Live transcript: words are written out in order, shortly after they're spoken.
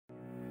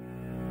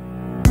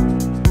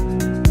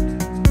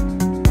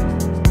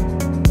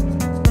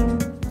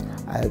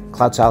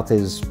Cloud South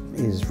is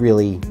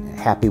really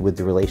happy with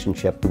the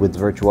relationship with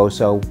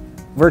Virtuozzo.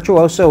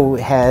 Virtuozzo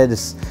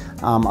has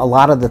a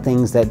lot of the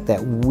things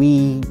that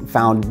we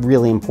found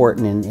really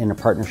important in a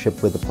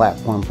partnership with a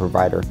platform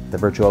provider. The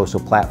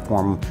Virtuozzo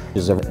platform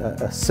is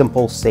a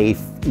simple,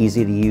 safe,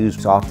 easy to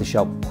use,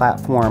 off-the-shelf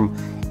platform,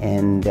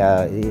 and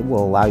it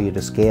will allow you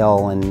to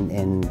scale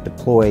and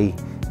deploy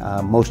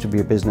most of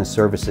your business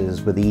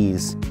services with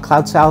ease.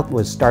 Cloud South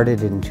was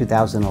started in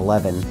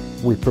 2011.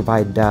 We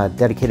provide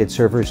dedicated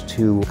servers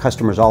to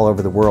customers all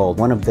over the world.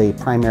 One of the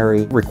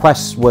primary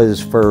requests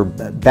was for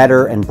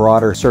better and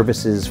broader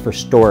services for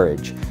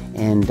storage.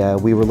 And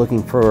we were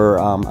looking for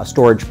a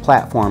storage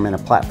platform and a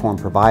platform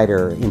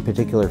provider, in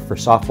particular for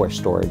software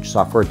storage,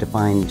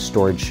 software-defined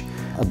storage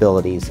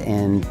abilities.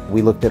 And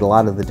we looked at a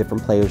lot of the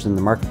different players in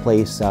the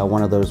marketplace.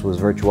 One of those was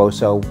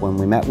Virtuozzo. When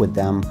we met with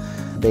them,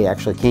 they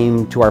actually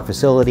came to our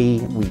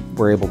facility. We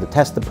were able to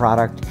test the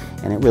product,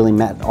 and it really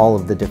met all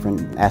of the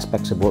different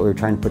aspects of what we were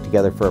trying to put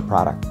together for a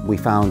product. We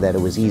found that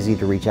it was easy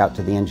to reach out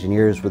to the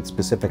engineers with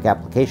specific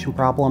application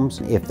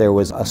problems. If there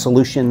was a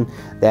solution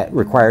that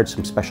required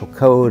some special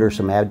code or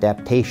some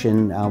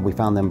adaptation, we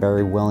found them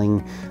very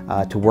willing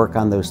to work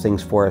on those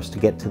things for us to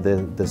get to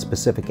the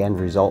specific end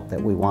result that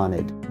we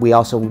wanted. We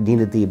also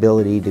needed the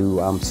ability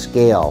to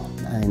scale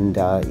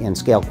and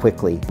scale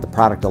quickly. The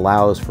product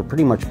allows for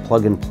pretty much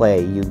plug and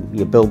play.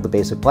 You build the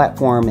basic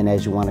platform, and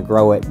as you want to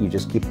grow it, you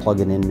just keep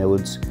plugging in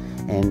nodes,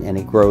 and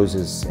it grows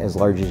as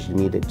large as you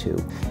need it to.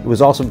 It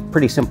was also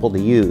pretty simple to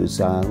use.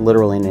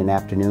 Literally in an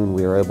afternoon,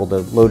 we were able to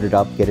load it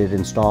up, get it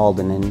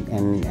installed,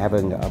 and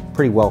having a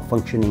pretty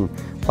well-functioning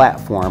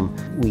platform,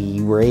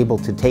 we were able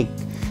to take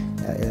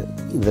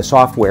the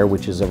software,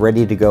 which is a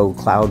ready-to-go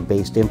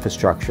cloud-based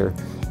infrastructure,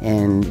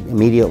 and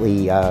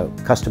immediately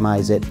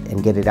customize it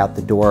and get it out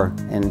the door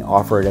and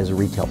offer it as a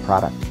retail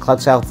product. Cloud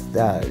South,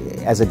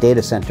 as a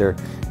data center,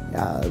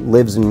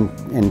 lives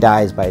and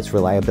dies by its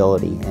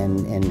reliability,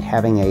 and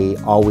having a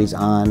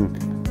always-on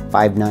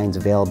 5/9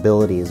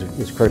 availability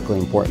is critically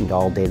important to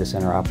all data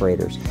center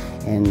operators.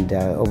 And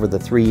over the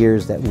 3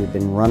 years that we've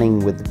been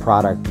running with the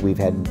product, we've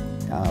had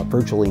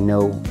virtually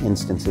no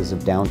instances of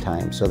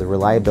downtime. So the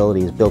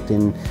reliability is built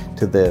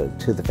into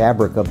the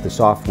fabric of the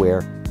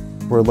software.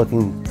 We're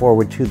looking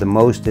forward to the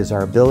most is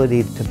our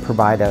ability to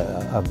provide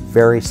a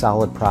very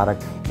solid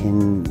product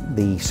in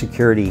the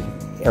security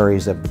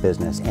areas of the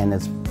business. And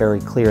it's very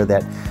clear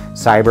that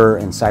cyber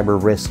and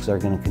cyber risks are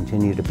going to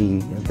continue to be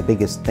the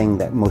biggest thing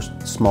that most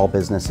small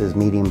businesses,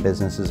 medium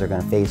businesses are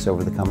going to face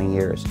over the coming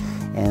years.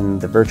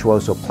 And the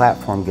Virtuozzo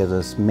platform gives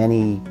us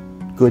many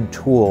good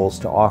tools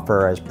to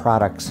offer as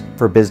products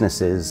for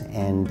businesses,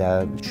 and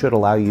should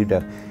allow you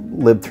to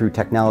live through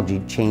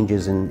technology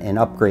changes and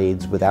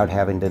upgrades without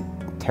having to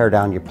tear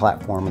down your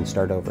platform and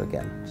start over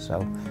again.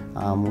 So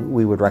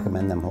we would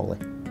recommend them wholly.